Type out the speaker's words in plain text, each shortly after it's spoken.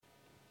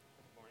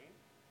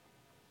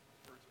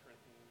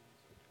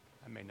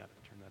may not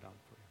have turned that on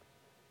for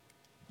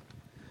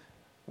you.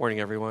 Morning,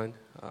 everyone.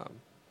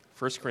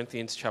 1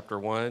 Corinthians chapter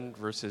 1,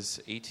 verses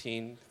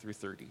 18 through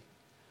 30.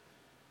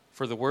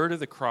 For the word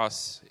of the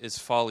cross is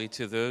folly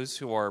to those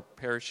who are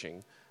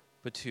perishing,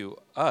 but to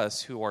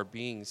us who are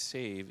being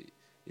saved,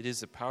 it is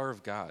the power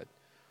of God.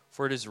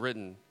 For it is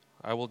written,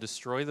 I will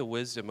destroy the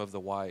wisdom of the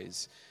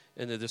wise,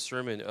 and the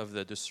discernment of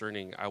the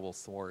discerning I will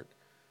thwart.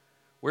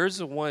 Where is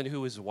the one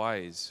who is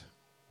wise?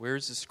 Where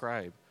is the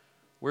scribe?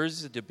 Where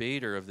is the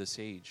debater of this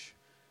age?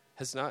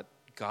 Has not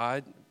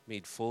God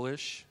made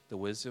foolish the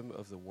wisdom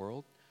of the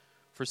world?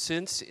 For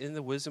since in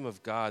the wisdom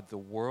of God the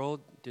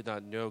world did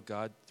not know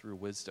God through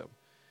wisdom,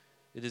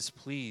 it has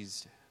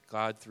pleased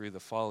God through the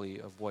folly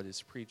of what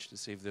is preached to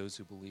save those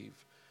who believe.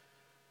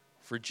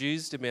 For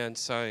Jews demand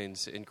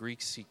signs and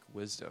Greeks seek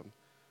wisdom.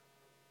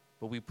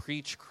 But we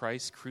preach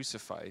Christ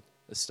crucified,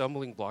 a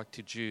stumbling block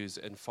to Jews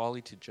and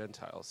folly to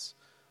Gentiles.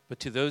 But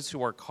to those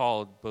who are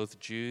called, both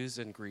Jews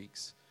and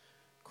Greeks,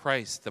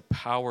 Christ, the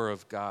power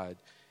of God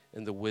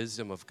and the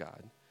wisdom of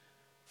God.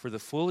 For the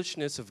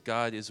foolishness of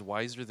God is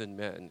wiser than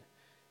men,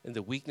 and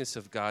the weakness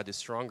of God is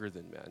stronger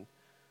than men.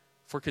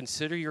 For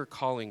consider your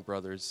calling,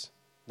 brothers.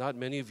 Not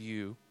many of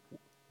you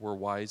were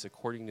wise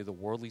according to the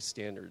worldly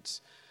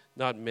standards.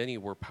 Not many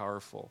were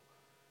powerful.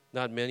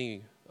 Not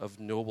many of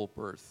noble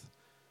birth.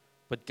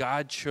 But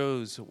God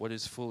chose what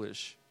is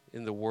foolish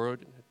in the world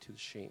to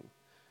shame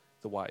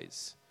the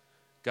wise.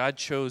 God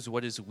chose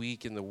what is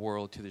weak in the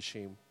world to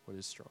shame what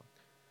is strong.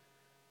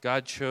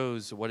 God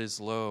chose what is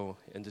low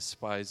and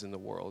despised in the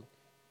world,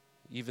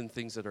 even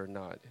things that are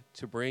not,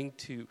 to bring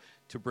to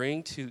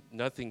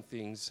nothing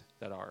things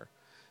that are,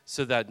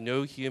 so that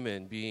no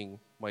human being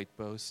might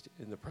boast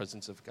in the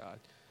presence of God.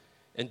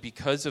 And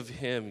because of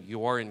him,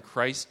 you are in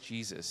Christ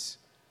Jesus,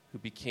 who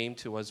became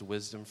to us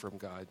wisdom from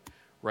God,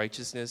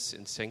 righteousness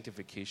and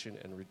sanctification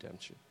and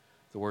redemption.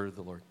 The word of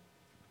the Lord.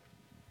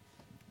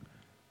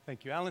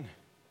 Thank you, Alan.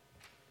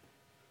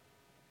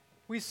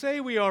 We say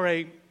we are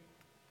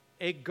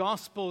a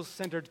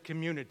gospel-centered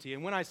community,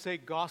 and when I say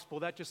gospel,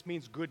 that just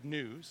means good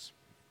news.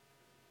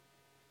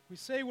 We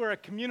say we're a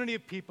community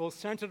of people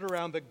centered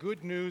around the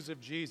good news of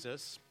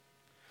Jesus,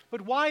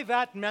 but why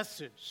that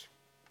message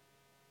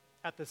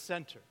at the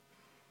center?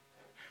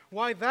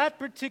 Why that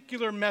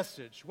particular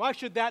message? Why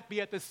should that be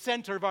at the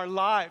center of our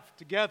life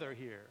together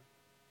here?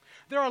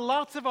 There are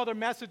lots of other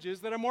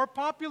messages that are more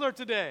popular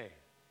today.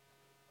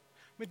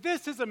 But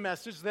this is a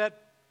message that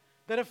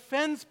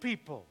offends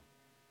people.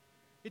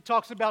 It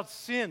talks about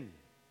sin.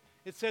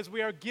 It says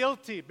we are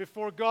guilty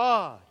before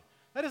God.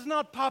 That is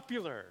not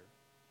popular.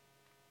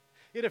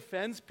 It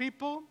offends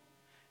people,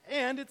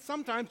 and it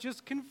sometimes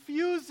just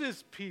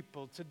confuses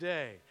people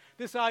today.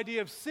 This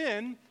idea of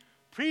sin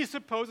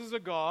presupposes a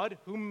God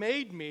who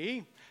made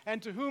me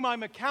and to whom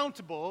I'm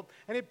accountable,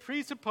 and it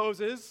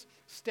presupposes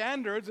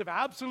standards of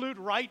absolute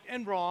right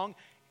and wrong,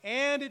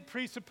 and it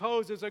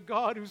presupposes a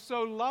God who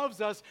so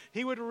loves us,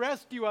 he would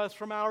rescue us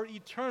from our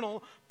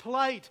eternal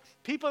plight.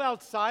 People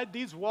outside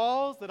these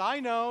walls that I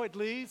know, at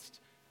least,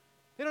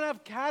 they don't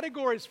have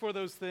categories for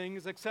those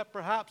things except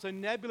perhaps a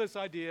nebulous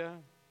idea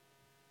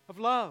of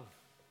love.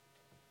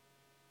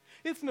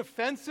 It's an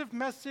offensive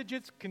message.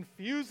 It's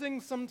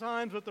confusing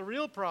sometimes, but the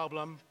real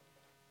problem,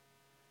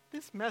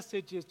 this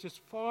message is just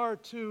far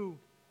too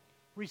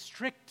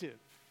restrictive.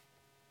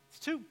 It's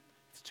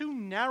too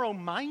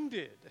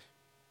narrow-minded.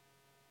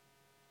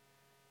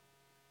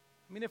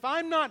 I mean, if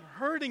I'm not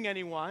hurting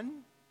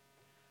anyone,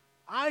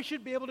 I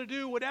should be able to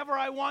do whatever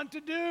I want to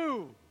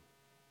do.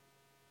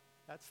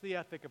 That's the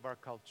ethic of our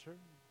culture.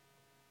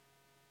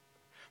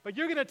 But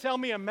you're going to tell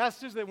me a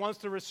message that wants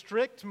to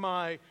restrict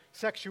my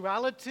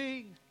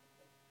sexuality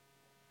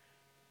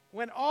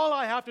when all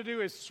I have to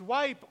do is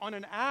swipe on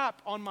an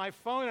app on my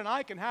phone and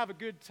I can have a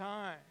good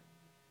time.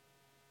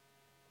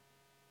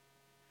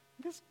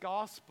 This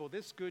gospel,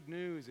 this good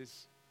news,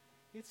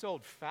 it's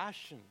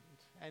old-fashioned.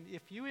 And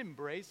if you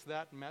embrace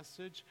that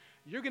message,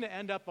 you're going to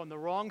end up on the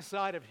wrong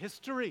side of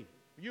history.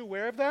 Are you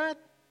aware of that?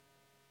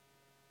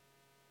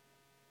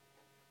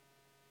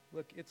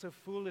 Look, it's a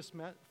foolish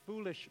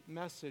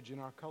message in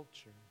our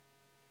culture.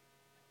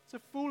 It's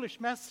a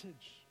foolish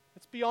message.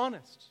 Let's be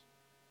honest.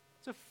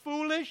 It's a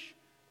foolish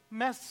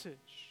message.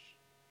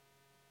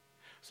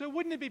 So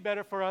wouldn't it be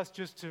better for us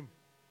just to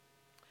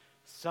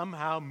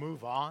somehow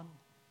move on?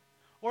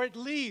 Or at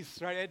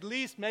least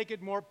make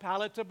it more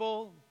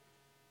palatable?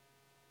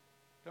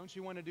 Don't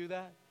you want to do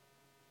that?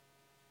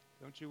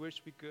 Don't you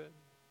wish we could?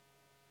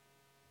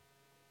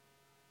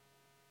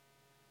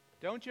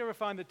 Don't you ever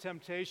find the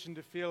temptation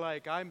to feel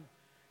like I'm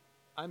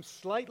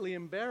slightly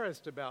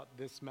embarrassed about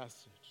this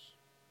message?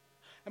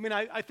 I mean,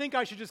 I think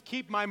I should just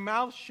keep my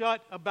mouth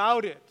shut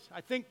about it.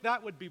 I think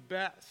that would be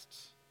best.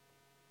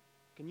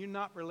 Can you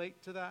not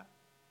relate to that?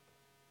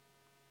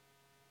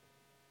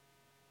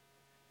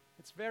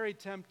 It's very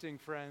tempting,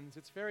 friends.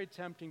 It's very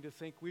tempting to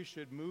think we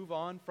should move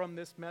on from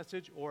this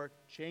message or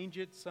change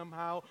it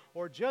somehow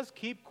or just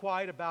keep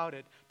quiet about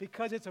it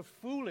because it's a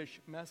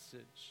foolish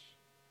message.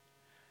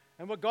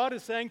 And what God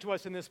is saying to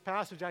us in this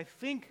passage, I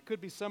think,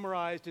 could be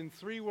summarized in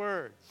 3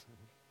 words.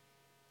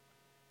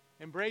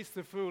 Embrace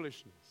the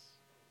foolishness.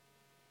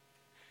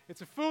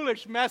 It's a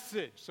foolish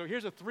message. So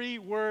here's a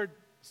 3-word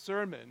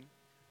sermon.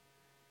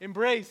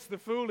 Embrace the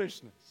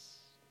foolishness.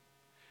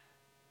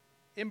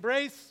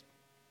 Embrace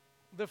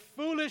the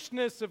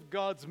foolishness of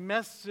God's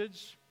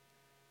message,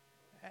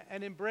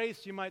 and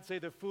embrace, you might say,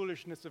 the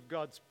foolishness of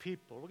God's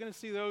people. We're going to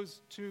see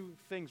those two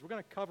things. We're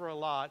going to cover a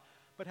lot,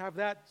 but have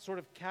that sort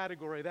of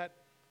category, that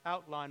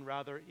outline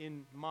rather,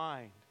 in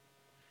mind.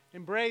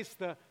 Embrace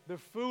the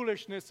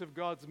foolishness of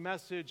God's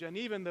message and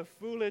even the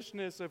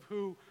foolishness of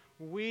who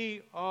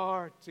we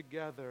are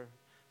together.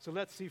 So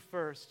let's see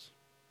first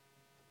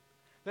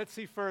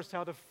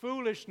how the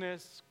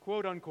foolishness,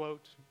 quote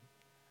unquote,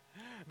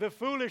 the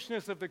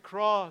foolishness of the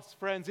cross,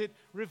 friends, it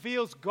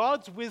reveals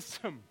God's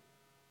wisdom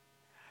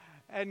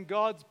and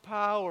God's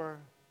power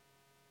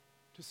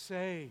to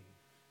save.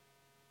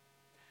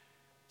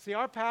 See,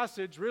 our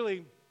passage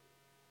really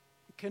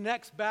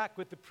connects back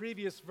with the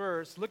previous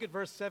verse. Look at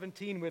verse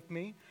 17 with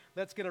me.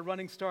 Let's get a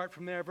running start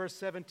from there. Verse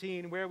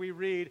 17, where we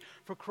read,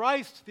 "For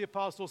Christ," the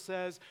apostle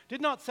says,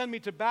 "did not send me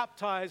to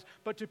baptize,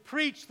 but to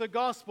preach the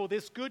gospel,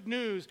 this good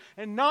news,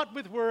 and not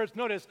with words,"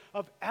 notice,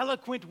 "of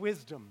eloquent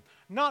wisdom."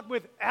 Not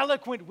with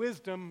eloquent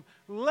wisdom,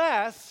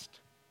 lest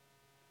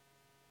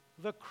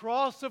the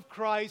cross of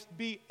Christ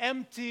be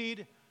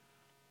emptied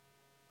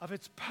of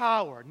its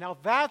power. Now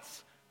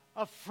that's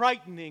a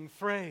frightening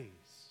phrase.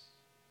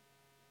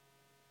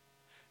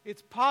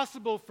 It's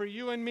possible for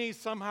you and me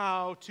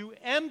somehow to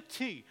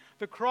empty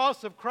the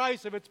cross of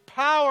Christ of its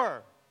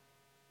power.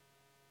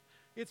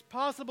 It's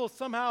possible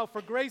somehow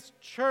for Grace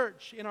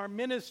Church in our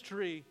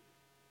ministry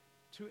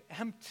to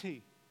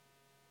empty,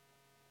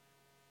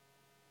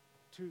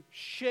 to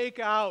shake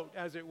out,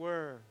 as it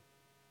were,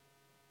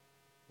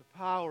 the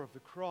power of the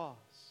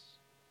cross.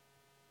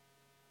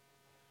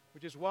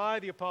 Which is why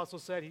the apostle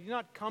said he did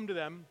not come to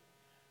them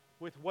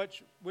with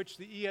which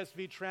the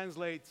ESV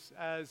translates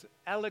as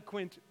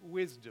eloquent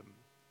wisdom.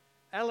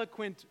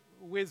 Eloquent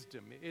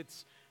wisdom.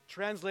 It's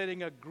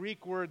translating a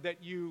Greek word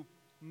that you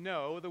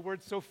know, the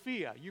word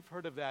Sophia. You've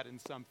heard of that in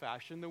some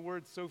fashion, the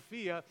word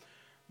Sophia.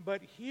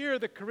 But here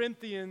the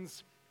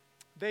Corinthians,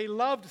 they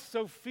loved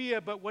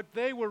Sophia, but what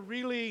they were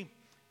really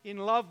in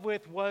love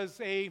with was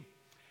a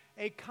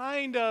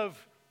kind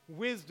of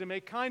wisdom,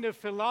 a kind of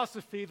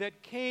philosophy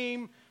that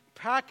came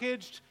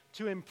packaged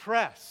to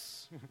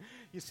impress.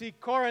 You see,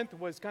 Corinth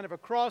was kind of a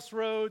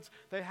crossroads.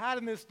 They had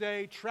in this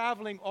day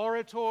traveling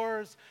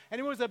orators,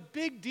 and it was a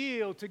big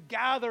deal to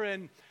gather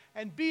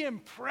and be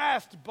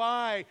impressed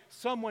by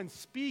someone's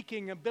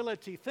speaking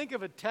ability. Think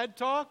of a TED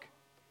Talk,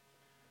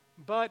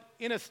 but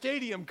in a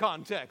stadium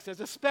context, as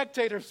a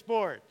spectator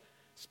sport.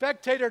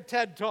 Spectator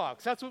TED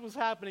Talks. That's what was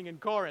happening in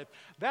Corinth.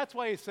 That's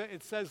why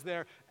it says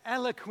there,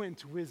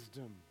 eloquent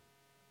wisdom.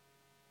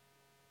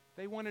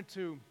 They wanted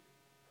to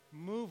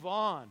move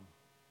on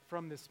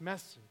from this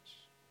message.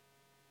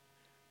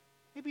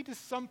 Maybe to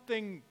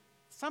something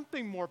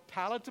more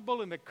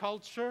palatable in the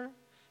culture,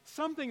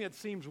 something that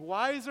seems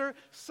wiser,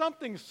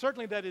 something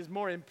certainly that is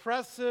more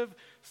impressive,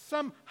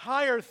 some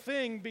higher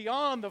thing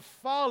beyond the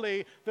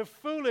folly, the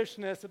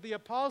foolishness that the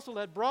apostle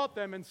had brought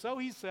them. And so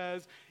he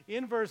says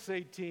in verse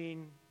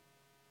 18,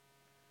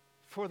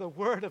 "For the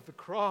word of the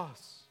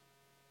cross,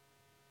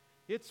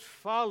 it's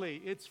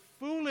folly, it's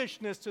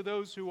foolishness to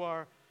those who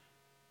are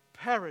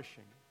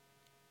perishing.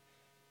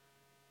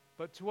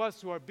 But to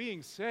us who are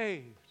being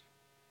saved,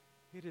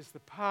 it is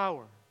the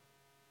power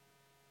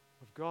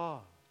of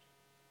God."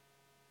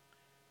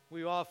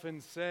 We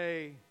often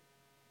say,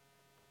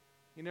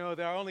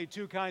 there are only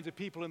two kinds of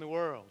people in the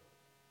world.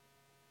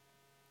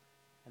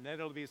 And then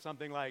it'll be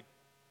something like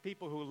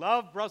people who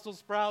love Brussels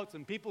sprouts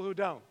and people who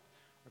don't.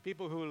 Or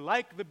people who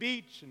like the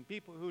beach and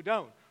people who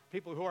don't.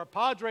 People who are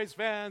Padres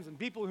fans and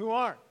people who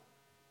aren't.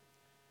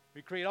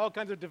 We create all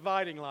kinds of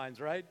dividing lines,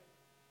 right?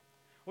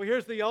 Well,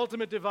 here's the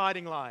ultimate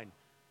dividing line.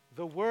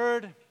 The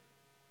word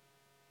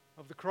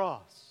of the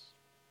cross.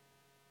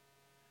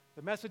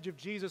 The message of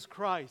Jesus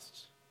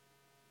Christ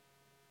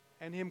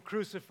and Him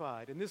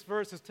crucified. And this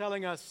verse is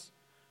telling us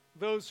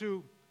those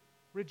who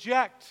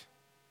reject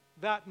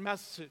that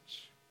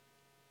message,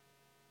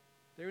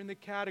 they're in the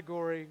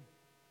category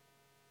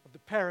of the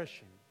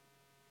perishing.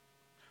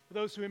 For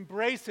those who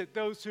embrace it,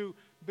 those who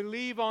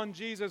believe on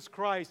Jesus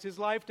Christ, His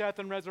life, death,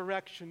 and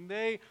resurrection,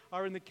 they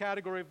are in the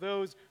category of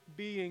those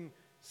being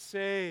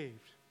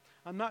saved.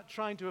 I'm not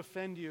trying to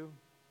offend you.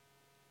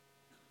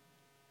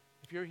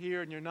 If you're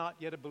here and you're not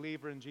yet a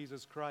believer in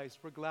Jesus Christ,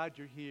 we're glad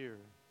you're here.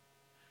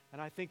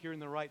 And I think you're in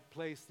the right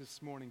place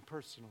this morning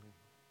personally.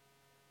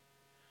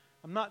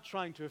 I'm not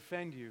trying to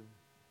offend you.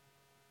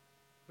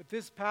 But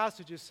this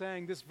passage is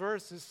saying, this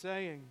verse is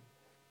saying,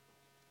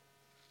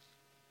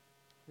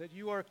 that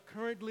you are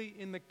currently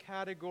in the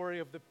category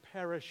of the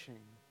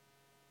perishing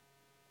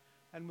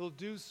and will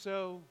do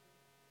so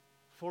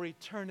for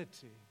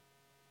eternity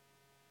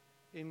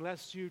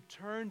unless you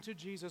turn to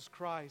Jesus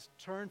Christ,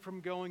 turn from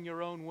going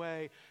your own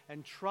way,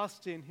 and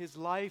trust in His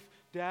life,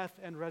 death,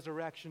 and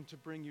resurrection to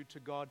bring you to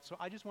God. So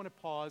I just want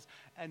to pause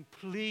and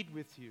plead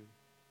with you.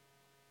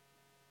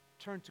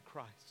 Turn to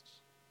Christ.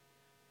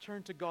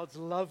 Turn to God's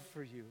love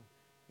for you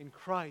in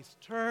Christ.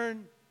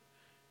 Turn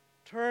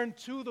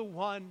to the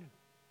one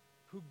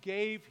who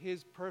gave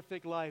his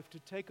perfect life to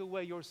take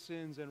away your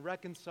sins and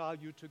reconcile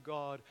you to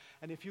God.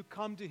 And if you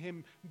come to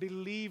him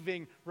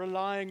believing,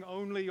 relying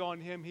only on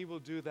him, he will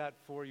do that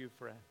for you,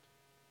 friend.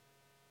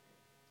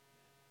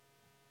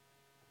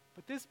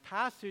 But this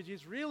passage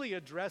is really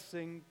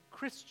addressing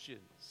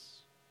Christians.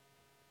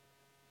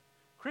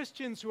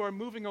 Christians who are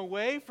moving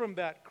away from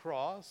that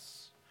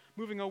cross,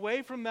 moving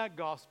away from that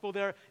gospel.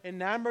 They're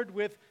enamored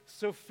with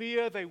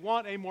Sophia. They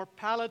want a more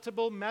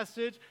palatable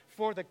message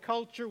for the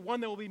culture,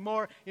 one that will be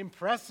more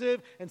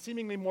impressive and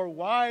seemingly more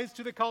wise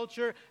to the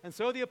culture. And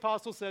so the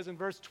apostle says in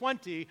verse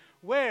 20,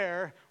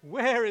 where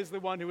is the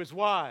one who is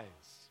wise?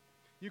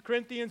 You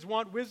Corinthians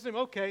want wisdom?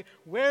 Okay,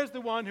 where's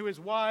the one who is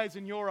wise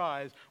in your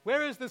eyes?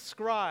 Where is the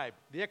scribe,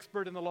 the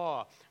expert in the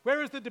law?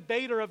 Where is the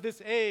debater of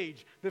this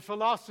age, the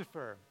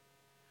philosopher?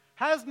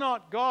 Has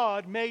not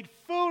God made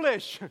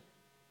foolish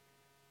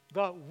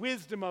the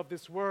wisdom of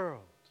this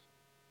world?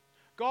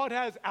 God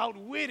has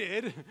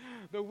outwitted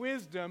the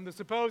wisdom, the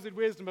supposed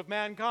wisdom of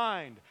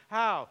mankind.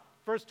 How?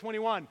 Verse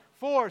 21,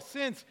 for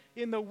since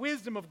in the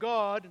wisdom of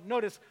God,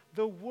 notice,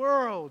 the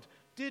world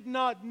did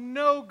not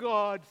know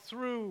God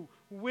through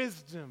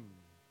wisdom.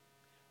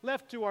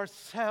 Left to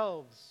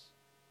ourselves,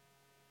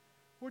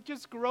 we're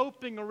just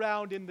groping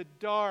around in the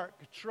dark,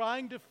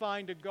 trying to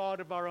find a God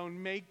of our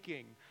own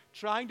making,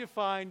 trying to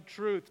find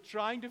truth,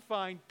 trying to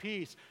find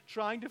peace,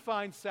 trying to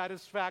find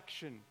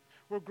satisfaction.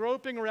 We're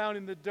groping around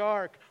in the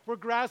dark. We're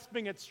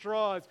grasping at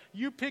straws.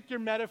 You pick your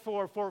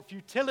metaphor for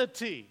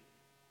futility.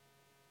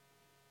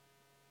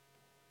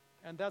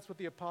 And that's what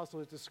the apostle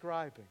is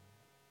describing.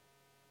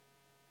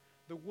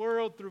 The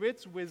world, through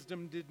its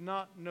wisdom, did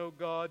not know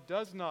God,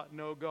 does not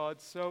know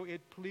God, so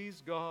it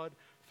pleased God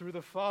through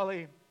the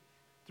folly,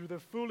 through the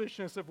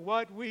foolishness of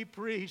what we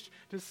preach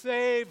to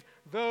save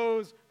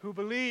those who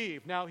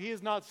believe. Now, he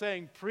is not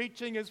saying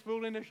preaching is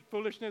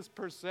foolishness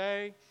per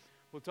se.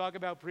 We'll talk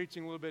about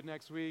preaching a little bit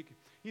next week.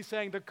 He's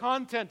saying the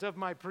content of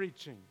my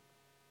preaching,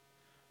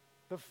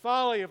 the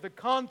folly of the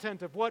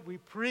content of what we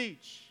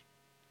preach,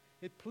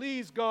 it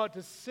pleased God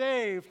to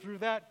save through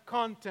that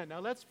content.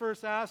 Now, let's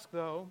first ask,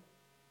 though,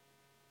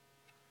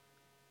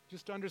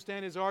 just to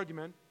understand his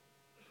argument,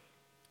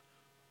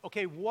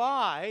 okay,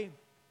 why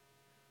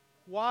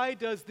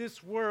does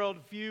this world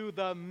view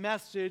the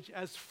message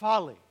as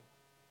folly?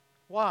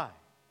 Why?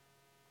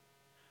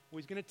 Well,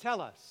 he's going to tell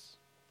us.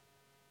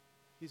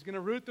 He's going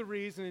to root the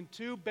reason in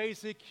two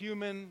basic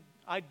human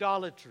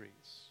idolatries.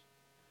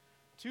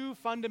 Two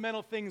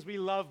fundamental things we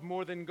love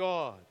more than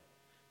God.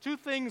 Two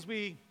things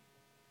we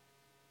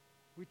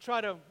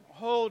try to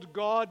hold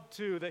God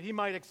to that he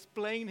might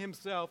explain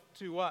himself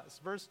to us.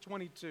 Verse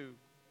 22.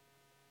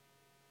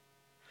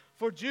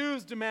 For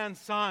Jews demand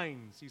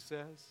signs, he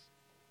says,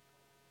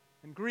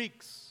 and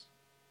Greeks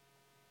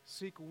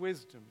seek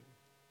wisdom.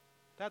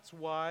 That's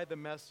why the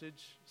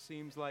message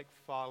seems like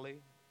folly.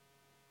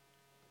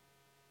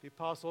 The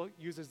apostle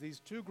uses these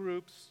two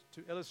groups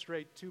to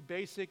illustrate two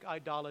basic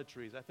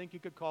idolatries. I think you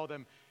could call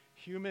them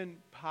human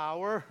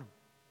power,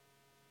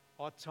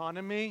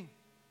 autonomy,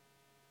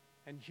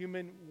 and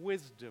human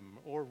wisdom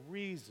or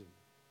reason.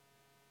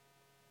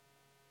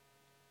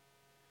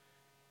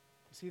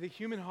 You see, the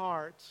human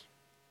heart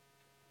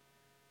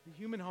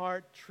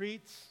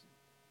treats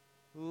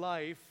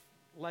life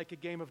like a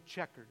game of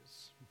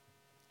checkers.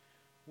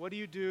 What do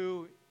you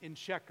do in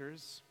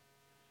checkers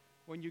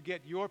when you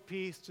get your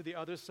piece to the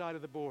other side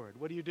of the board?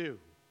 What do you do?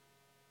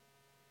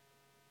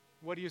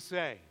 What do you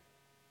say?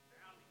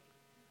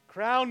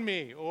 Crown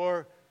me,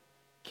 or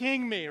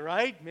king me,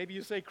 right? Maybe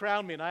you say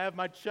crown me, and I have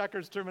my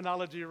checkers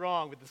terminology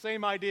wrong, but the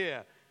same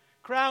idea.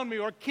 Crown me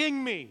or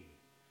king me.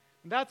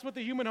 And that's what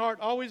the human heart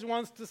always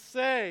wants to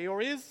say,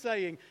 or is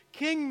saying.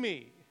 King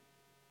me.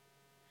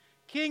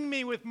 King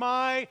me with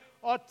my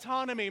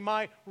autonomy,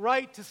 my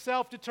right to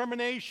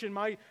self-determination,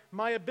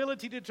 my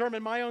ability to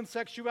determine my own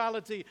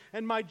sexuality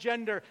and my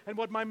gender and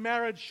what my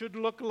marriage should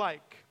look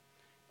like.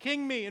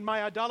 King me in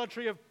my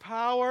idolatry of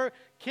power.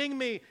 King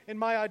me in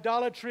my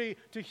idolatry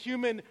to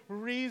human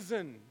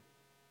reason.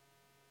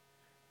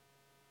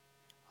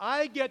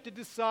 I get to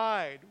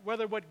decide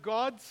whether what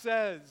God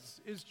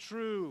says is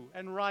true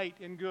and right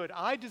and good.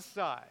 I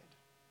decide.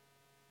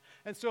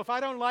 And so if I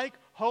don't like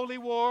holy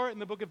war in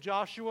the book of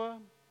Joshua,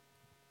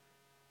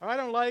 or I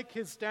don't like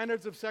his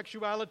standards of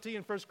sexuality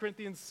in 1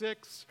 Corinthians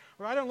 6,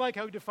 or I don't like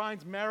how he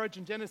defines marriage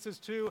in Genesis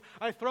 2,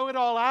 I throw it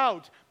all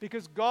out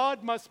because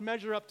God must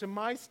measure up to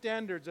my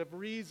standards of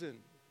reason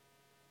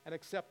and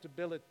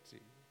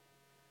acceptability.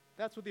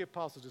 That's what the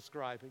apostle's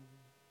describing.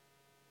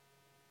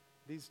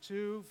 These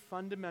two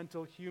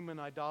fundamental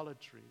human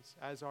idolatries,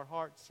 as our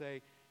hearts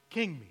say,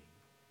 king me.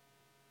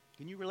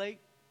 Can you relate?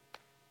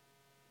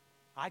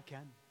 I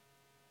can.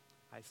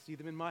 I see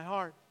them in my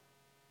heart.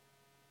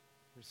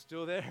 They're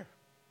still there.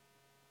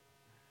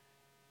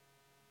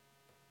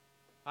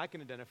 I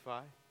can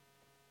identify.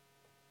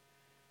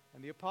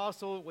 And the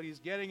apostle, what he's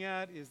getting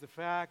at is the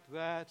fact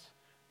that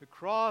the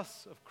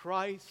cross of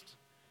Christ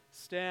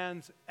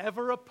stands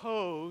ever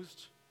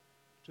opposed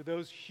to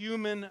those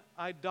human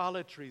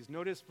idolatries.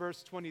 Notice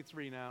verse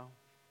 23 now.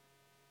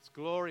 It's a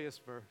glorious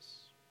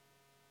verse.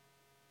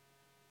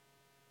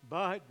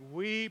 But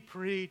we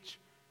preach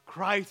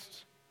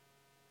Christ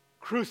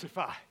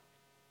crucified.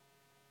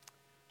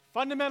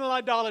 Fundamental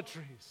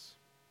idolatries.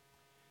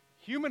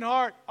 Human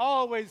heart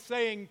always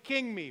saying,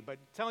 "King me." But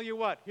tell you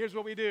what, here's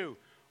what we do.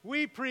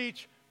 We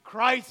preach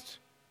Christ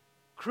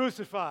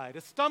crucified.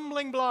 A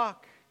stumbling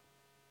block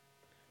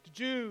to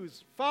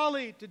Jews,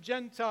 folly to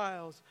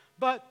Gentiles,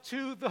 but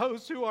to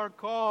those who are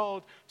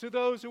called,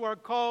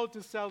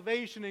 to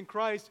salvation in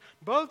Christ,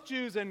 both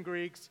Jews and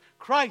Greeks,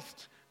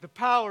 Christ, the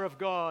power of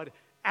God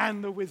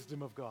and the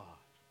wisdom of God.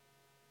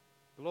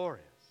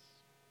 Glorious.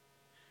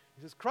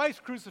 He says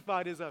Christ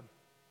crucified is a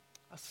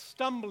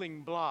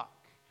stumbling block.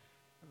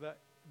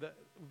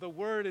 The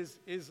word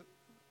is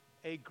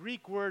a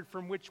Greek word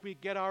from which we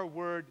get our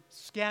word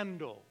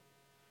scandal,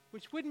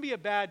 which wouldn't be a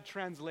bad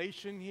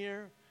translation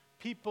here.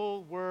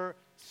 People were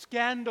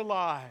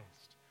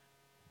scandalized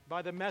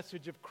by the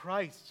message of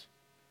Christ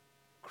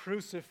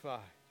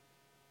crucified.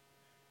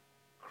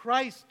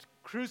 Christ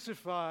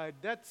crucified,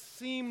 that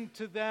seemed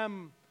to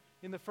them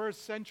in the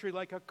first century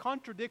like a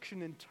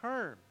contradiction in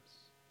terms.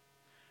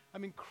 I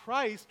mean,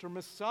 Christ or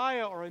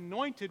Messiah or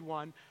Anointed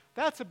One,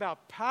 that's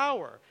about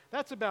power.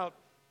 That's about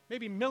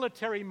maybe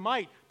military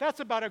might. That's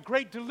about a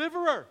great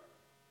deliverer.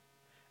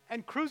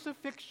 And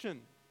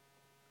crucifixion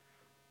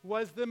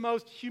was the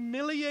most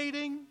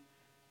humiliating,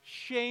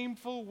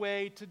 shameful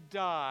way to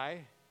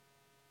die,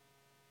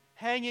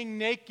 hanging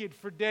naked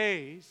for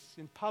days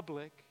in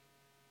public,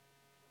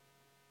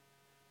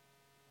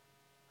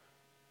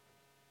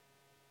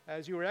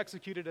 as you were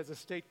executed as a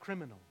state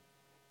criminal.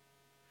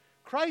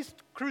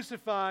 Christ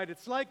crucified,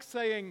 it's like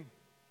saying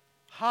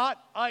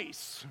hot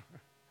ice,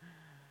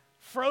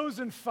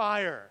 frozen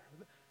fire.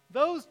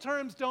 Those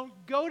terms don't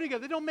go together.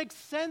 They don't make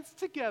sense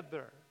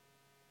together.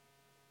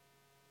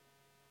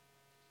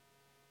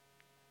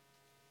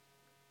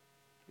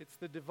 It's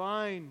the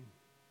divine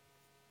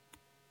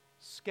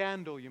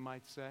scandal, you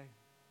might say. A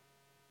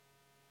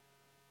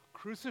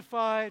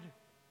crucified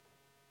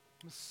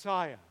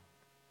Messiah.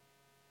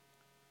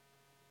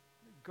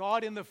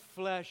 God in the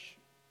flesh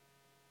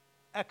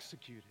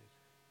executed.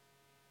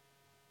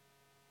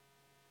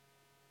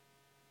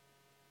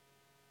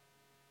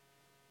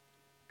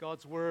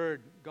 God's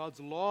word, God's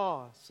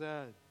law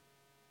said,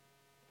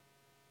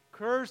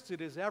 "Cursed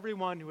is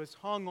everyone who is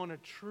hung on a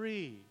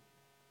tree."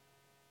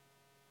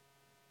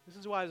 This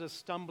is why it's a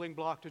stumbling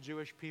block to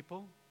Jewish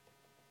people.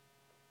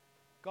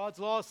 God's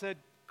law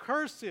said,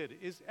 "Cursed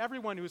is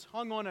everyone who is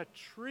hung on a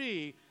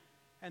tree."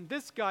 And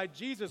this guy,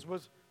 Jesus,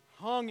 was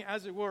hung,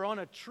 as it were, on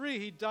a tree.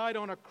 He died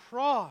on a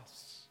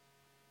cross,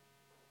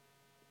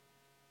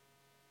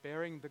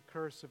 bearing the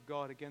curse of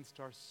God against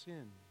our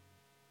sin.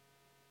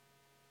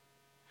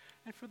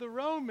 And for the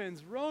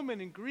Romans,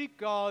 Roman and Greek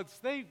gods,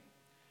 they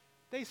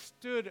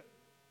stood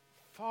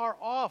far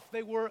off.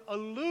 They were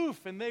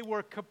aloof and they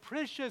were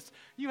capricious.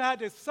 You had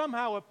to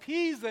somehow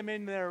appease them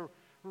in their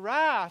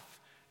wrath.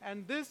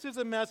 And this is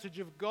a message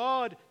of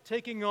God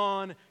taking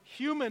on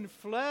human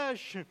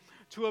flesh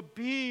to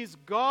appease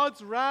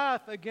God's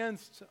wrath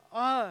against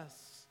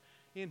us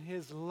in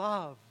His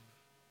love.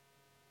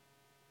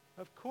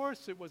 Of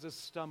course it was a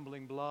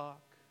stumbling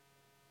block.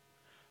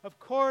 Of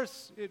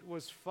course it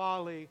was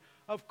folly.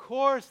 Of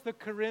course the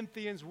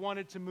Corinthians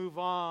wanted to move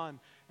on.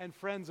 And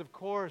friends, of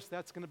course,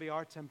 that's going to be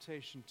our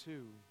temptation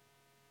too.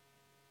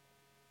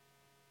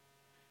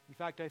 In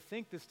fact, I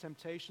think this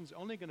temptation is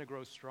only going to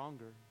grow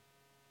stronger.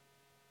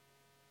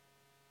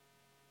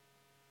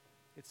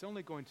 It's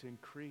only going to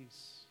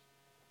increase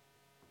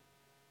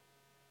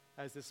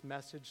as this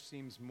message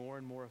seems more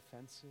and more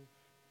offensive.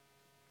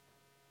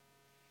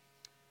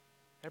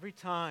 Every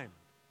time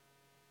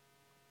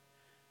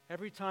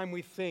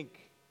we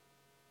think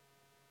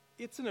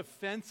it's an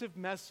offensive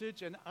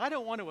message and I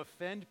don't want to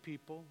offend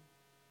people,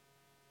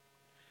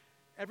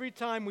 every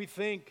time we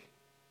think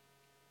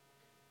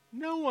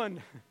no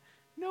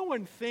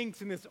one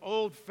thinks in this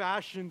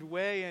old-fashioned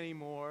way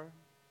anymore,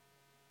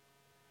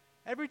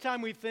 every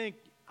time we think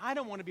I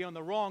don't want to be on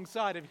the wrong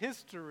side of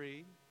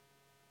history,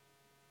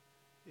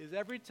 is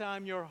every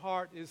time your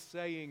heart is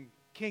saying,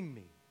 "King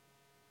me."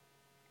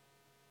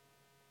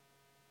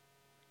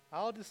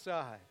 I'll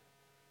decide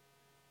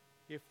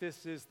if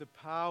this is the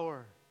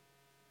power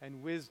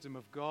and wisdom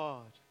of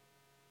God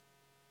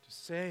to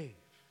save.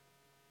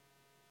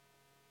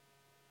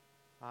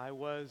 I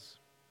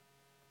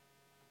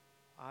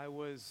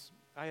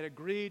had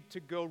agreed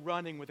to go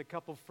running with a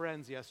couple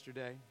friends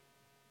yesterday.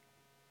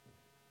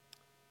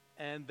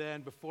 And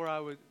then before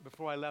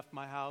I left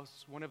my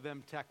house, one of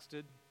them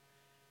texted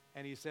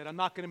and he said, "I'm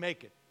not going to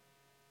make it."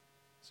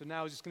 So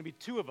now it's just going to be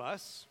two of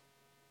us,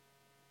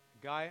 a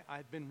guy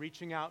I'd been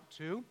reaching out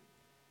to,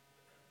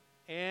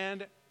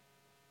 and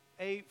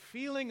a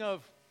feeling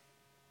of,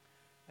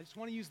 I just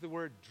want to use the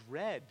word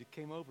dread,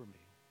 came over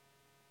me.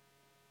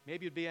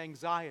 Maybe it'd be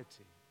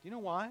anxiety. Do you know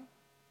why?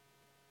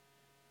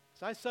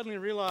 So I suddenly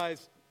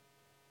realized,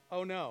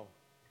 oh no,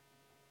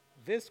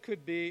 this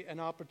could be an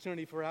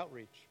opportunity for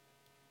outreach.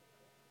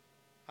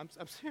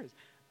 I'm serious.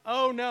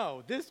 Oh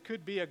no, this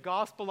could be a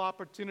gospel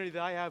opportunity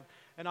that I have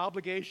an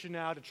obligation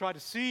now to try to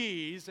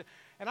seize.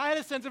 And I had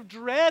a sense of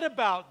dread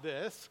about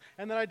this.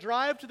 And then I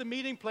drive to the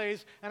meeting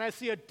place and I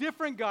see a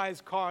different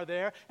guy's car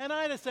there. And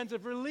I had a sense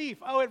of relief.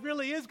 Oh, it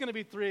really is going to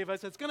be three of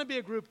us. It's going to be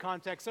a group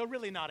context, so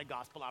really not a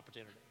gospel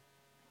opportunity.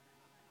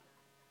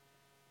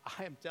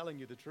 I am telling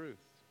you the truth.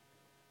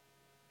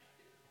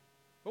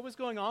 What was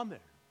going on there?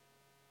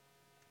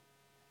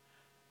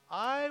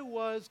 I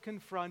was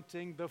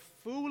confronting the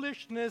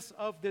foolishness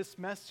of this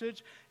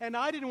message, and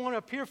I didn't want to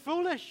appear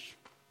foolish.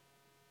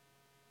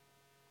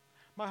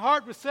 My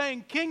heart was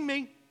saying, "King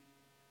me."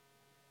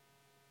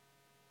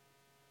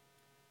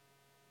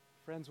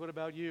 Friends, what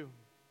about you?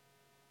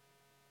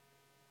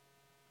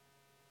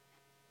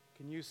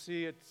 Can you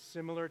see a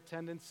similar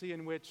tendency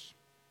in which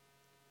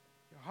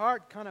your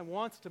heart kind of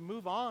wants to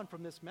move on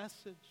from this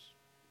message?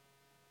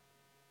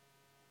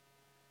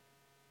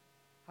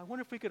 I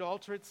wonder if we could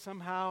alter it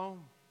somehow.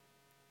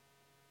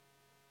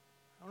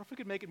 I wonder if we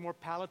could make it more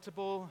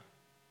palatable.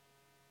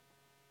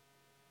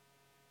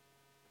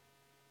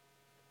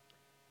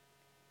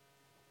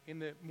 In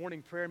the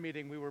morning prayer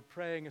meeting, we were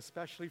praying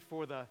especially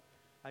for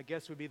I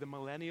guess would be the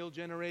millennial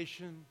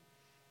generation.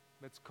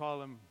 Let's call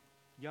them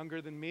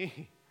younger than me.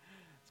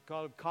 Let's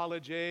call them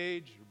college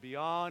age or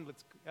beyond.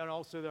 And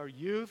also our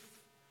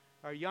youth,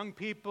 our young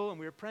people. And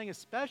we were praying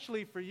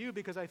especially for you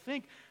because I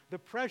think the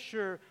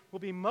pressure will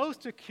be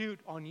most acute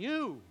on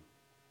you.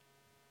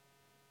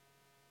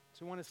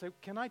 So I want to say,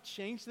 can I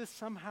change this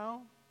somehow?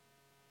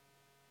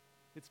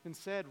 It's been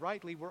said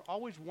rightly, we're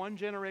always one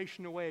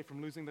generation away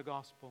from losing the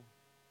gospel.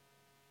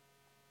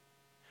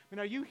 I mean,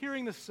 are you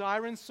hearing the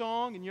siren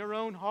song in your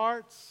own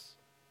hearts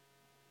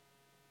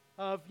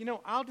of,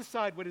 I'll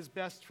decide what is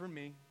best for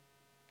me.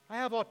 I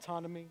have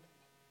autonomy.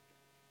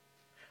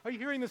 Are you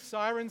hearing the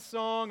siren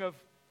song of,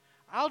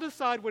 I'll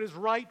decide what is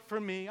right for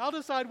me. I'll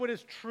decide what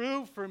is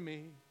true for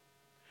me.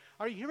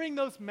 Are you hearing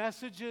those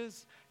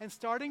messages and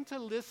starting to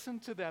listen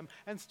to them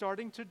and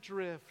starting to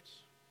drift?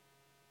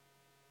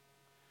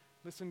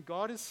 Listen,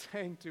 God is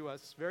saying to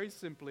us very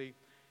simply,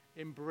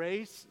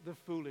 embrace the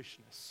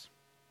foolishness.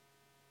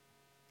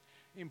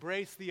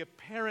 Embrace the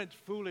apparent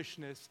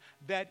foolishness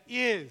that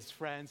is,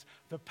 friends,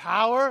 the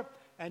power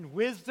and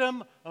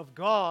wisdom of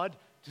God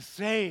to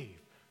save.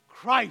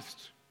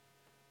 Christ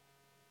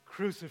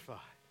crucified.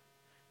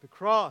 The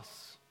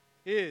cross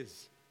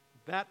is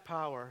that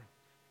power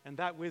and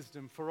that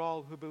wisdom for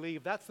all who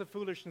believe. That's the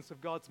foolishness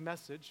of God's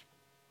message.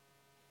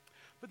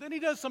 But then he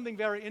does something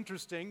very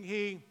interesting.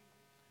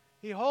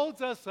 He holds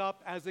us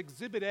up as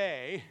Exhibit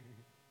A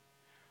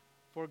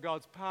for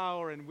God's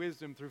power and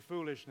wisdom through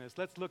foolishness.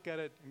 Let's look at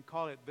it and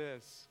call it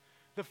this.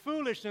 The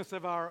foolishness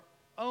of our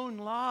own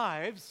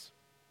lives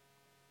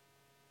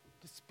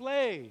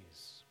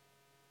displays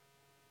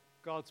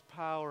God's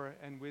power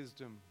and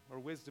wisdom, or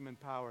wisdom and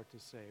power to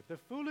save. The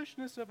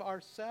foolishness of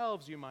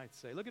ourselves, you might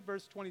say. Look at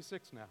verse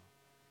 26 now.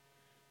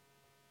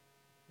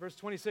 Verse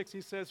 26,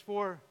 he says,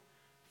 For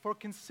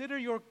consider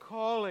your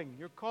calling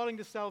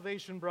to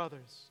salvation,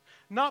 brothers.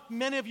 Not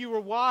many of you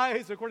were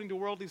wise according to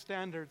worldly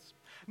standards.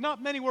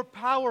 Not many were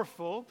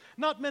powerful.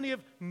 Not many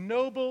of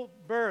noble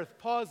birth.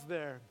 Pause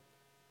there.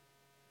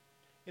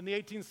 In the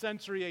 18th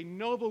century, a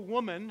noble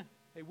woman,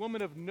 a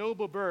woman of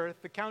noble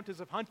birth, the Countess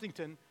of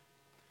Huntington,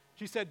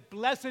 she said,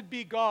 "Blessed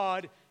be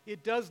God."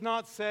 It does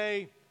not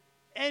say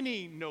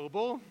any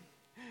noble.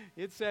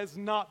 It says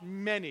not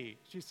many.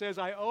 She says,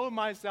 I owe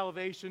my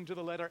salvation to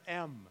the letter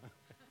M.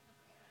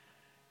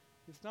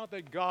 It's not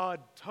that God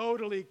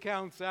totally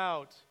counts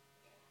out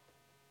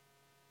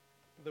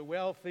the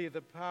wealthy,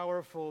 the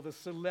powerful, the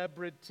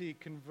celebrity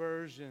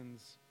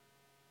conversions,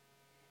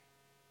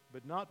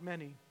 but not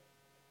many.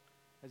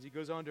 As he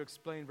goes on to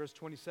explain, verse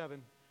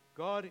 27,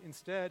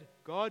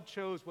 God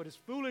chose what is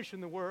foolish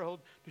in the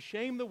world to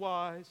shame the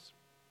wise.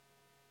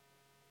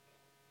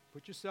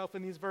 Put yourself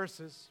in these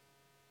verses.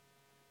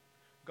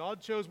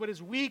 God chose what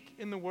is weak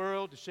in the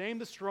world to shame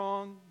the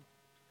strong.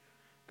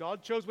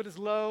 God chose what is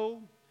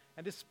low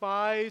and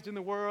despised in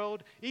the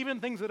world, even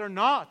things that are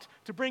not,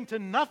 to bring to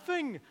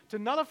nothing, to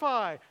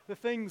nullify the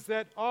things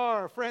that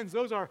are. Friends,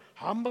 those are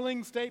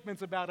humbling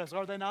statements about us,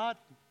 are they not?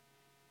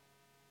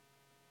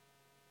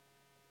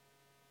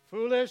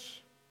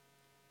 Foolish,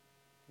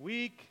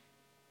 weak,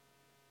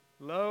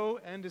 low,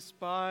 and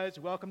despised.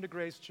 Welcome to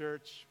Grace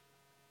Church.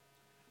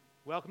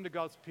 Welcome to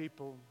God's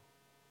people.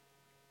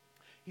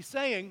 He's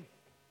saying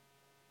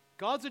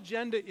God's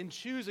agenda in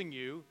choosing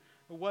you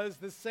was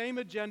the same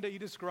agenda he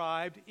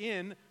described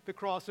in the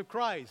cross of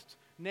Christ,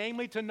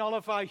 namely to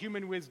nullify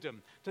human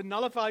wisdom, to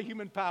nullify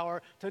human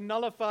power, to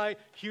nullify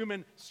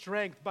human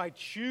strength by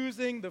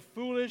choosing the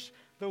foolish,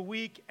 the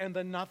weak, and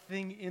the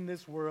nothing in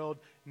this world,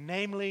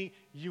 namely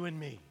you and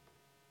me.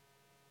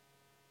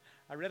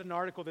 I read an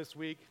article this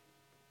week.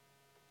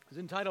 It's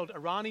entitled,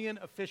 Iranian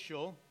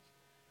Official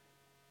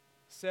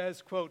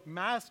Says, quote,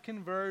 mass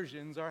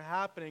conversions are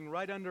happening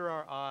right under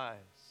our eyes.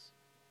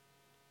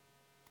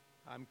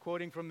 I'm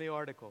quoting from the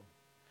article.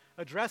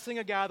 Addressing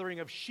a gathering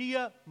of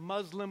Shia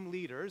Muslim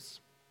leaders,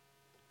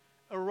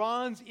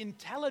 Iran's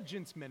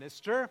intelligence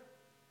minister,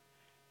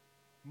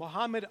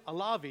 Mohammed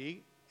Alavi,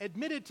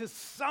 admitted to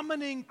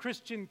summoning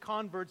Christian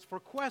converts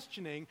for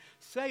questioning,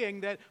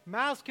 saying that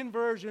mass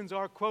conversions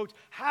are, quote,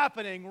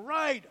 happening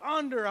right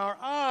under our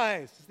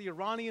eyes. This is the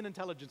Iranian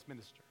intelligence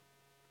minister.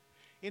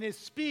 In his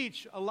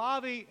speech,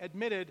 Alavi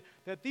admitted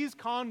that these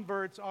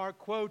converts are,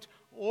 quote,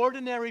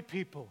 ordinary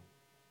people.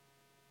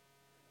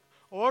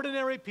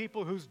 Ordinary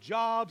people whose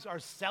jobs are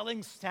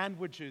selling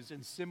sandwiches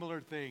and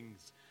similar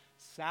things.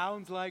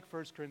 Sounds like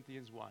 1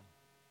 Corinthians 1.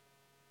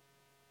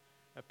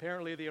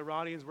 Apparently, the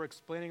Iranians were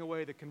explaining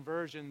away the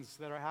conversions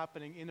that are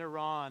happening in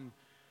Iran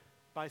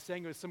by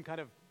saying it was some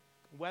kind of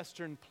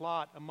Western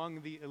plot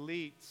among the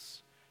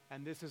elites,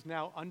 and this is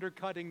now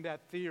undercutting that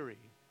theory.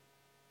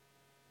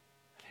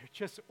 They're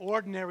just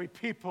ordinary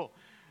people.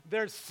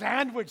 They're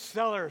sandwich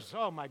sellers.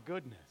 Oh, my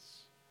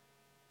goodness.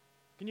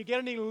 Can you get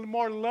any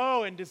more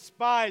low and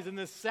despised than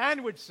the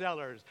sandwich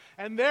sellers?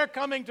 And they're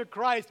coming to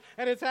Christ,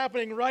 and it's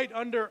happening right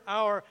under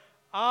our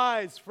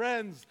eyes.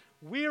 Friends,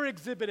 we're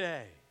Exhibit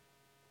A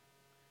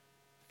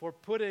for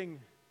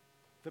putting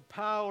the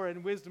power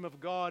and wisdom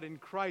of God in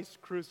Christ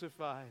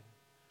crucified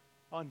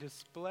on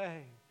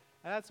display.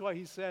 And that's why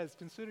he says,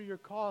 consider your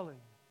calling.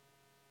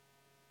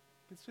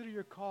 Consider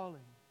your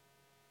calling.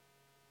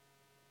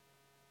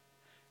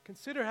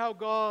 Consider how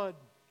God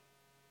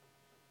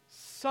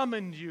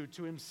summoned you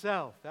to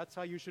himself. That's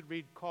how you should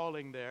read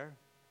calling there.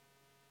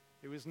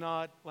 It was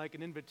not like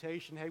an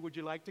invitation, hey, would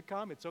you like to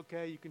come? It's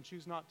okay, you can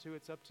choose not to,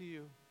 it's up to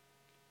you.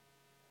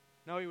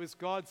 No, it was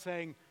God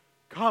saying,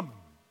 come.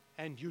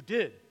 And you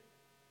did.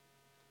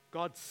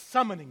 God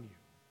summoning you.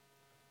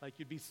 Like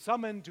you'd be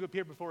summoned to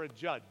appear before a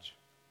judge.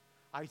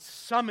 I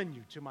summon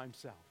you to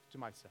myself.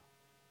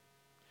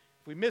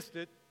 If we missed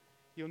it,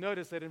 you'll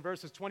notice that in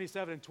verses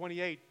 27 and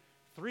 28,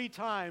 3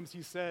 times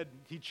he said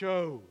he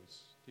chose.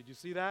 Did you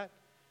see that?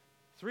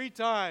 3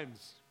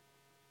 times.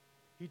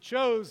 He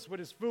chose what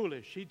is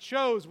foolish. He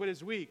chose what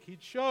is weak. He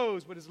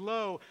chose what is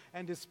low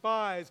and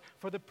despised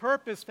for the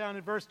purpose found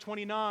in verse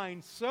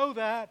 29, so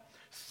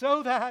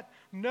that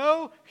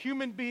no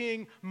human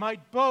being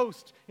might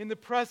boast in the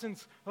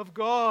presence of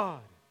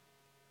God.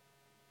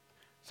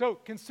 So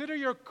consider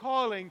your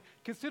calling.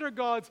 Consider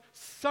God's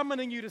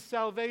summoning you to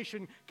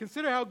salvation.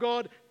 Consider how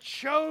God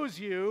chose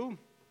you,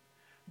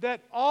 that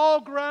all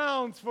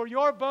grounds for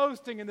your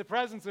boasting in the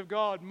presence of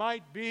God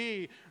might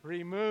be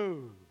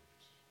removed.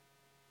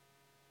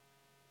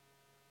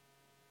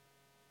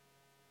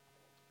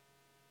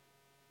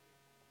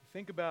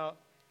 Think about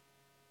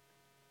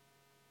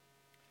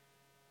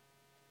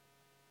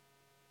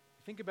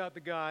the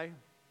guy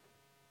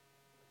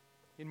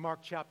in Mark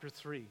chapter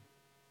 3.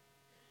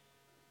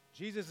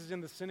 Jesus is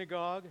in the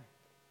synagogue.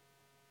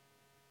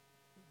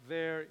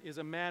 There is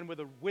a man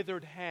with a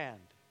withered hand.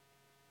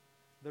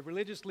 The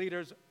religious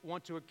leaders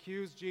want to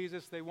accuse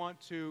Jesus. They want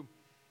to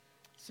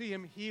see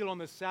him heal on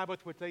the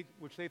Sabbath,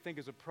 which they think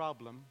is a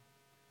problem.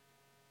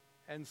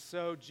 And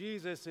so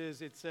Jesus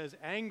is, it says,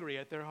 angry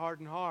at their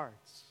hardened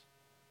hearts.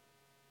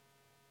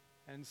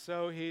 And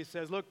so he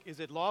says, look, is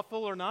it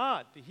lawful or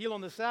not to heal on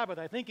the Sabbath?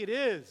 I think it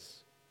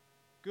is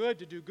good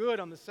to do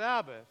good on the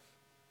Sabbath.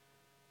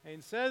 And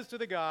he says to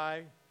the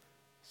guy,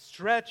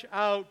 stretch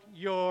out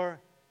your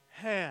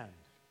hand.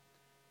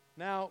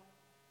 Now,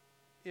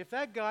 if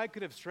that guy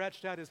could have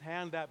stretched out his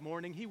hand that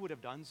morning, he would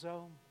have done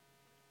so.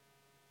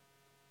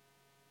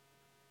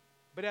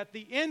 But at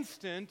the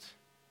instant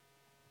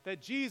that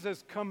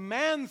Jesus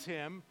commands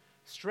him,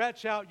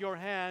 stretch out your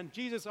hand,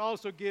 Jesus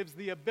also gives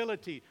the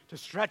ability to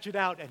stretch it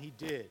out, and he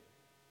did.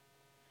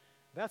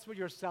 That's what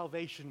your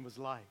salvation was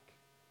like.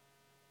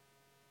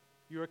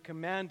 You are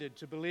commanded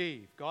to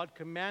believe. God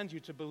commands you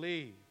to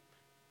believe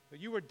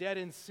that you were dead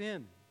in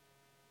sin.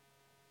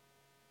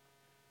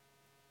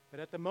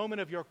 But at the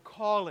moment of your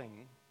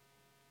calling,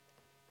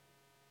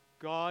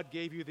 God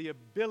gave you the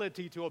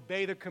ability to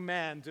obey the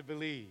command to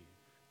believe.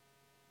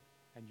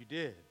 And you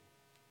did.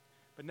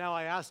 But now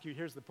I ask you,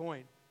 here's the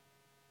point.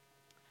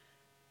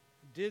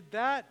 Did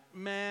that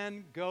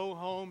man go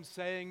home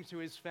saying to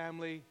his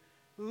family,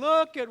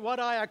 look at what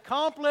I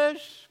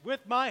accomplished with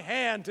my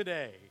hand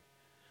today.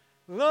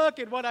 Look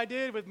at what I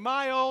did with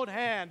my old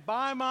hand,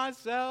 by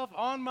myself,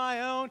 on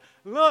my own.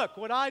 Look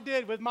what I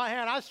did with my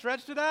hand. I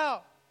stretched it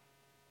out.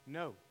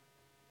 No.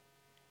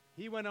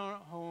 He went on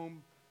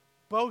home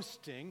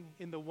boasting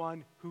in the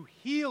one who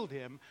healed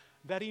him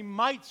that he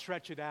might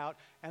stretch it out,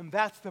 and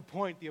that's the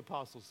point the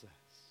apostle says.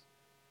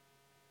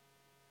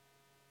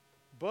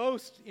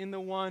 Boast in the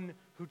one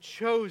who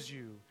chose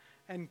you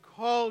and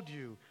called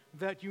you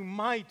that you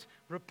might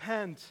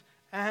repent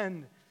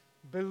and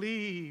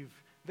believe,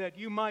 that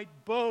you might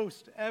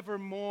boast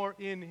evermore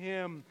in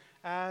him,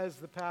 as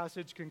the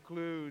passage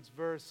concludes,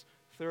 verse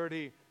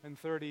 30 and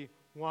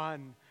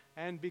 31.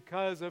 And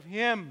because of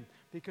him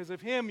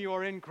you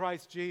are in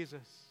Christ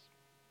Jesus,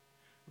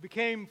 who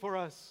became for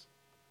us,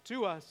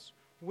 to us,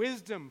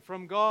 wisdom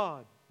from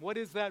God. What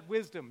is that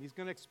wisdom? He's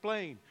going to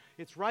explain.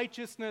 It's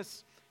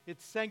righteousness,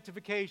 it's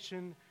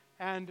sanctification,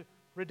 and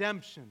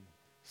redemption.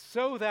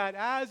 So that,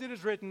 as it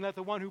is written, let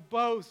the one who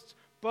boasts,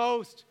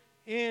 boast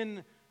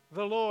in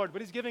the Lord.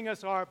 But he's giving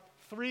us our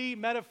three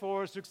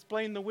metaphors to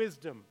explain the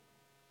wisdom.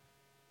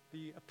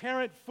 The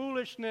apparent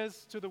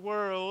foolishness to the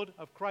world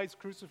of Christ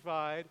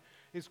crucified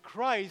is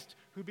Christ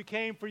who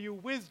became for you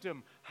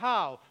wisdom.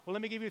 How? Well,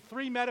 let me give you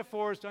three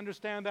metaphors to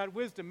understand that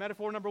wisdom.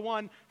 Metaphor number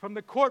one, from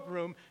the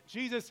courtroom,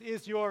 Jesus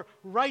is your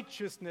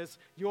righteousness,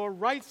 your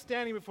right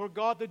standing before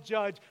God the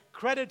judge,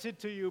 credited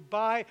to you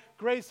by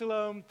grace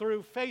alone,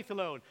 through faith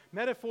alone.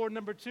 Metaphor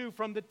number two,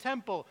 from the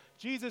temple,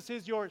 Jesus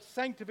is your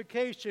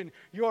sanctification,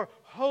 your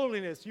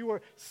holiness. You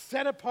are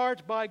set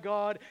apart by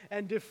God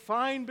and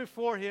defined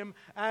before Him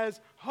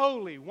as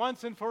holy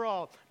once and for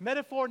all.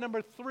 Metaphor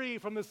number three,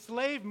 from the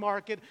slave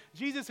market,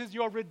 Jesus is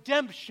your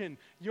redemption,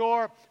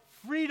 your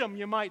freedom,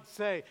 you might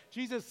say.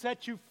 Jesus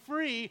set you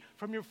free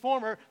from your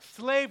former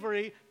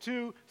slavery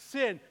to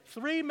sin.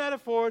 Three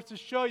metaphors to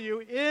show you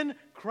in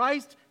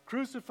Christ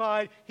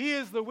crucified, He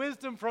is the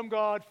wisdom from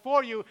God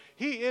for you.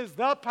 He is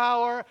the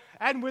power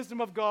and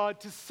wisdom of God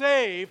to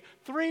save.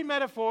 Three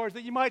metaphors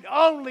that you might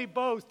only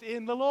boast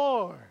in the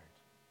Lord.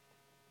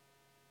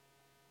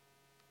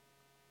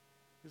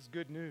 This is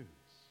good news.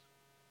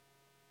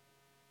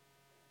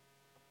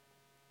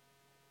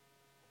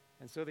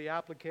 And so the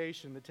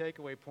application, the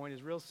takeaway point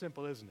is real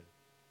simple, isn't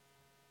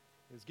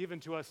it? It's given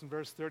to us in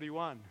verse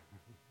 31.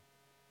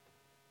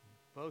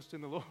 Boast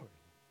in the Lord.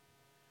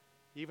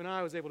 Even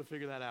I was able to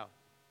figure that out.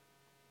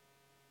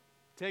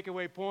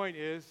 Takeaway point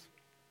is,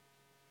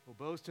 we'll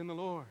boast in the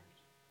Lord.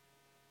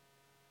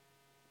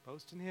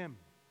 Boast in Him.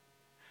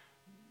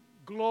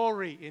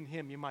 Glory in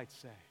Him, you might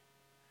say.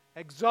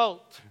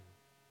 Exult.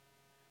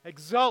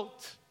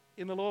 Exult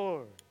in the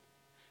Lord.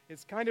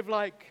 It's kind of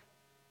like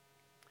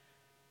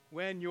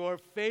when your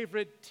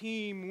favorite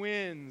team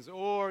wins,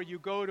 or you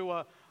go to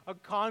a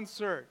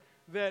concert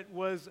that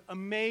was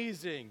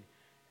amazing,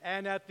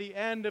 and at the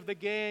end of the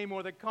game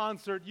or the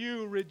concert,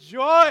 you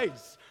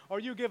rejoice, or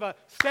you give a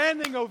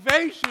standing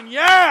ovation.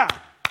 Yeah!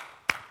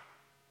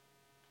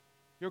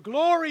 You're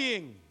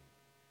glorying.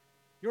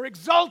 You're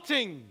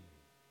exulting.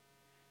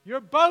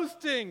 You're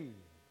boasting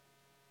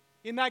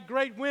in that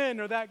great win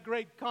or that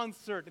great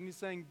concert. And He's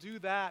saying, do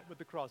that with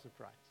the cross of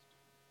Christ.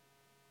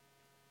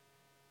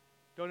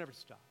 Don't ever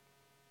stop.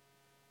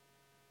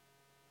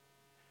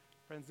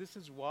 Friends, this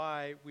is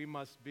why we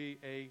must be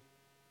a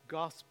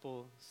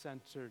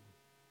gospel-centered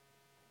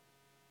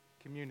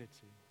community.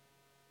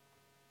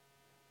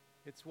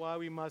 It's why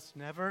we must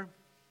never,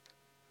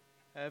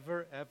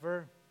 ever,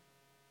 ever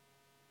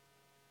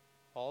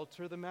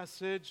alter the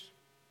message,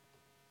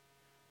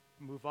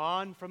 move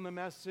on from the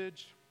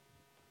message,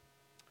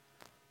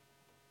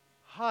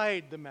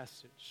 hide the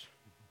message,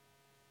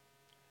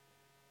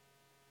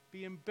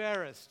 be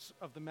embarrassed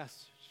of the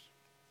message,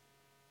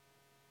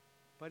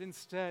 but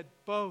instead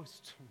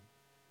boast,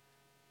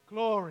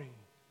 glory,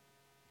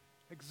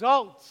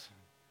 exult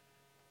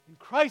in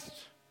Christ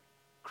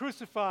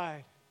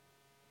crucified,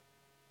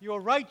 your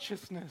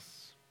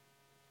righteousness,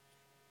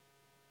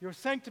 your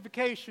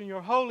sanctification,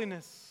 your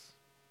holiness,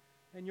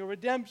 and your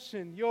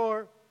redemption,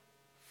 your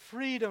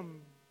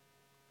freedom.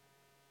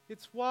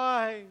 It's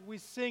why we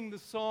sing the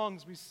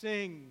songs we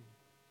sing,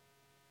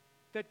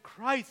 that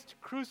Christ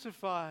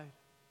crucified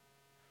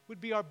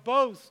would be our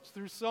boast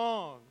through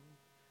song.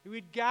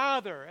 We'd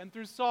gather, and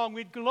through song,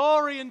 we'd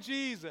glory in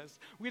Jesus.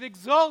 We'd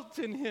exult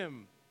in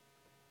Him.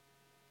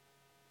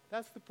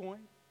 That's the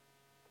point.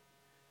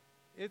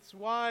 It's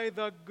why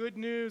the good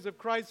news of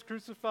Christ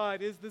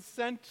crucified is the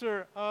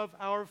center of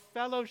our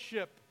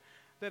fellowship.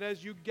 That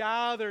as you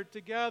gather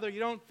together,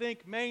 you don't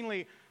think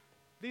mainly,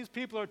 these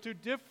people are too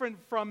different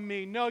from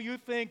me. No, you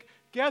think,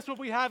 guess what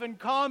we have in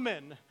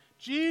common?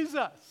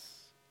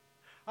 Jesus.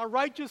 Our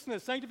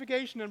righteousness,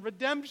 sanctification, and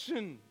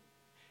redemption.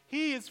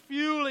 He is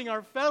fueling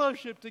our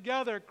fellowship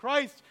together.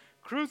 Christ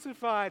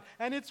crucified.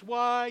 And it's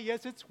why,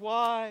 yes, it's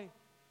why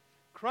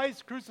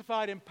Christ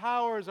crucified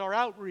empowers our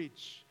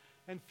outreach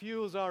and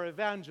fuels our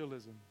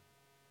evangelism.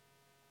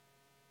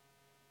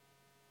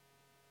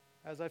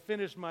 As I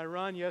finished my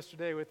run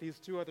yesterday with these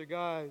two other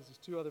guys, these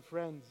two other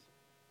friends,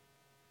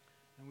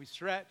 and we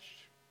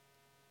stretched,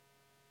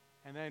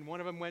 and then one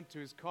of them went to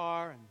his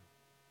car, and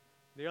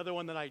the other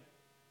one that I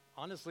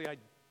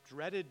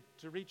dreaded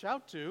to reach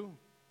out to,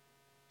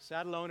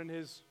 sat alone in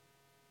his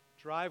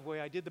driveway.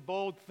 I did the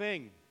bold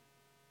thing.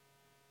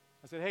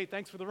 I said, hey,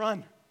 thanks for the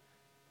run.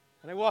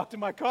 And I walked to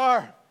my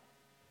car.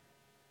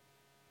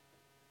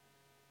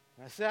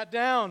 And I sat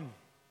down.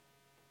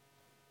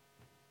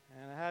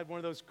 And I had one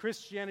of those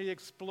Christianity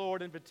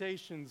Explored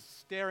invitations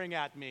staring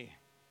at me.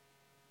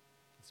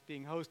 It's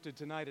being hosted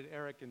tonight at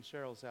Eric and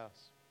Cheryl's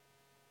house.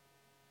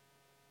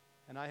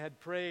 And I had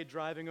prayed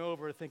driving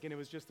over, thinking it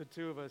was just the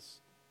two of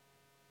us.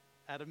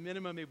 At a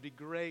minimum, it would be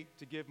great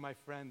to give my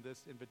friend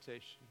this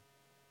invitation.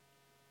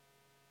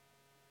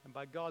 And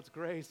by God's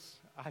grace,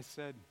 I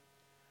said,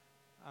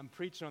 I'm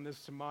preaching on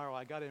this tomorrow.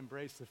 I got to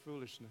embrace the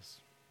foolishness.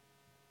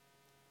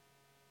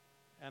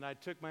 And I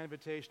took my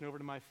invitation over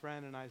to my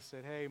friend and I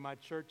said, hey, my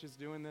church is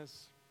doing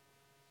this.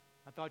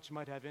 I thought you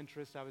might have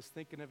interest. I was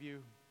thinking of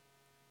you.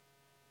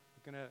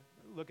 We're going to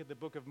look at the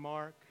book of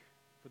Mark.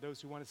 for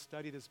those who want to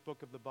study this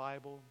book of the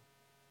Bible.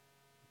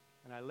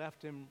 And I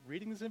left him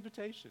reading this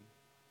invitation.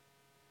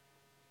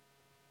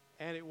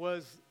 And it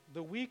was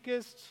the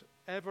weakest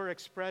ever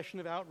expression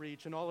of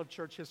outreach in all of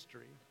church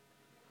history.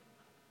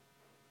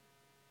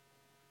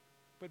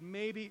 But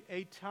maybe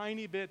a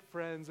tiny bit,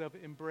 friends, of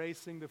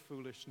embracing the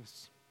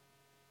foolishness,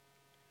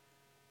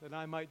 that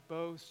I might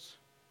boast,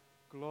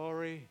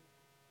 glory,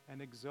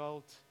 and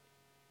exult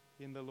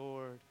in the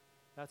Lord.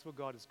 That's what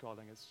God is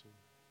calling us to.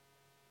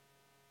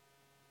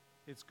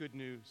 It's good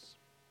news.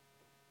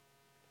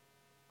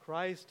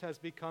 Christ has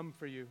become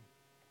for you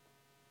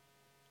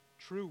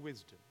true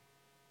wisdom.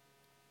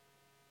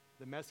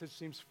 The message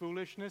seems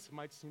foolishness, it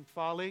might seem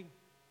folly.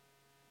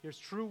 Here's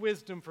true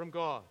wisdom from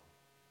God.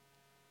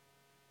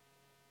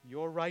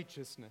 Your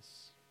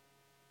righteousness,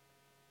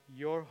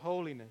 your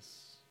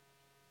holiness,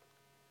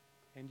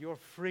 and your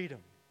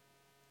freedom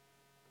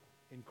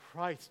in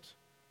Christ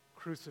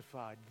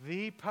crucified.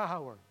 The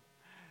power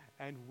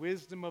and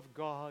wisdom of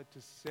God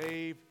to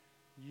save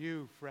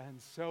you,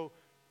 friends. So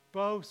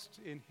boast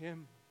in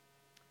Him,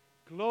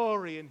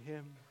 glory in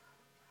Him,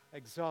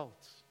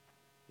 exalt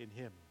in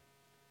Him.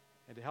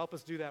 And to help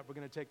us do that, we're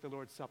going to take the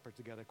Lord's Supper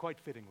together, quite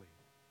fittingly.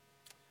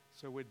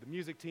 So would the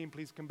music team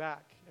please come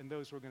back, and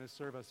those who are going to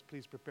serve us,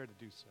 please prepare to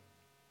do so.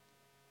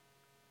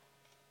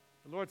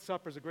 The Lord's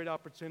Supper is a great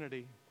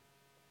opportunity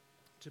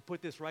to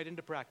put this right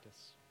into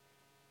practice,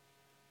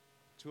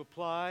 to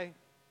apply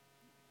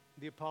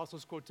the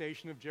Apostles'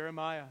 quotation of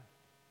Jeremiah.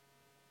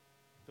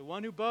 The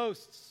one who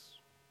boasts,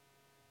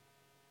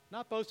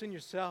 not boast in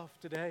yourself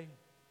today,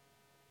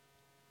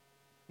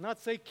 not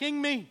say,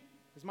 "King me,"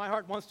 as my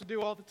heart wants to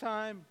do all the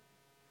time.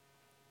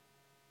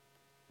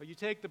 But you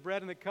take the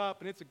bread and the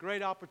cup, and it's a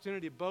great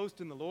opportunity to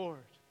boast in the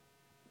Lord,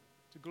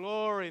 to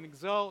glory and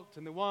exult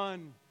in the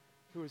one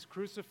who is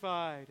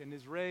crucified and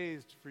is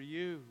raised for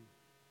you.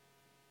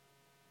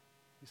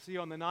 You see,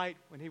 on the night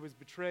when he was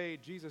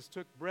betrayed, Jesus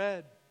took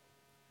bread,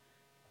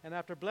 and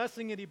after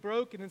blessing it, he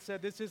broke it and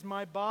said, "This is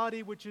my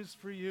body, which is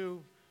for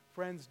you.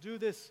 Friends, do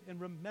this in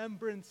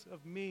remembrance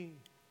of me,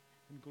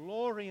 and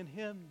glory in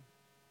him."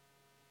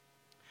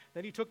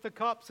 Then he took the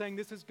cup, saying,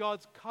 "This is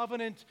God's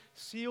covenant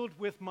sealed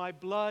with my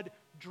blood.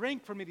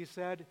 Drink from it," he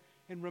said,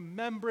 "in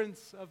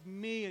remembrance of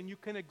me." And you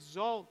can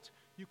exult,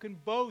 you can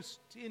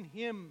boast in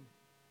him.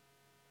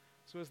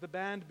 So as the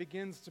band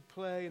begins to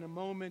play in a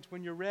moment,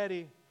 when you're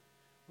ready,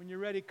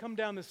 come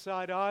down the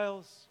side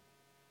aisles.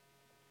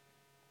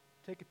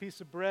 Take a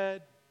piece of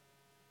bread,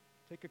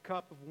 take a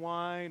cup of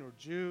wine or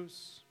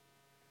juice.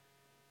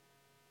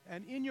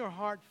 And in your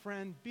heart,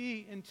 friend,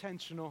 be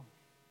intentional.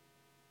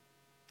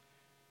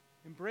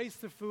 Embrace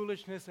the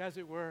foolishness, as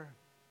it were,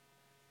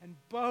 and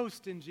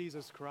boast in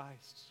Jesus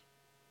Christ.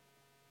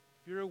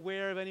 If you're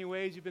aware of any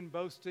ways you've been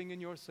boasting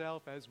in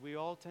yourself, as we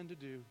all tend to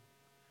do,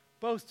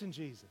 boast in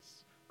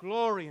Jesus,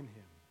 glory in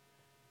him,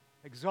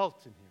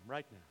 exult in him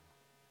right now.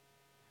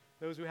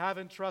 Those who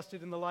haven't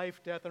trusted in the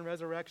life, death, and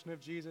resurrection of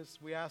Jesus,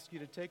 we ask you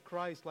to take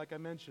Christ, like I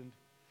mentioned.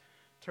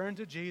 Turn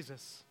to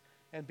Jesus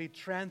and be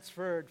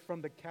transferred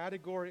from the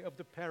category of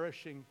the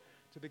perishing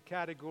to the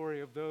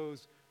category of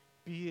those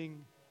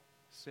being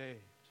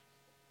saved.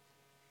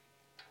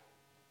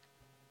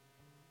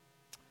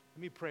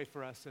 Let me pray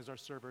for us as our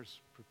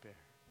servers prepare.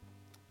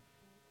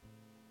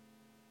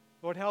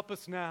 Lord, help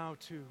us now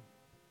to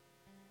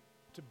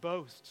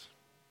boast,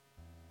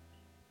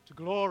 to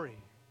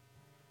glory,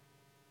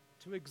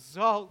 to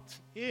exult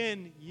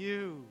in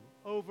you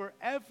over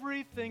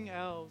everything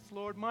else.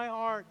 Lord, my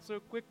heart so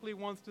quickly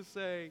wants to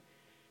say,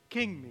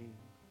 "King me,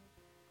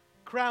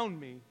 crown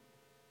me."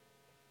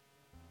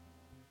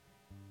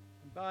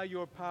 And by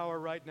your power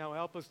right now,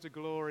 help us to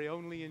glory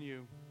only in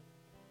you,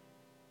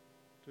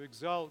 to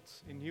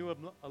exult in you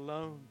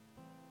alone,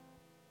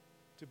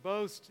 to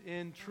boast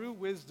in true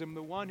wisdom,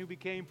 the one who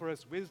became for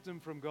us wisdom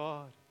from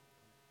God,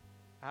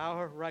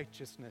 our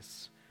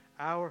righteousness,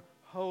 our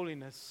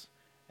holiness,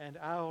 and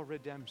our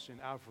redemption,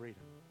 our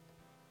freedom.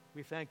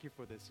 We thank you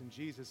for this in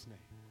Jesus' name.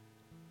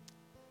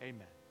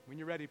 Amen. When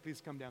you're ready,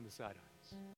 please come down the side aisles.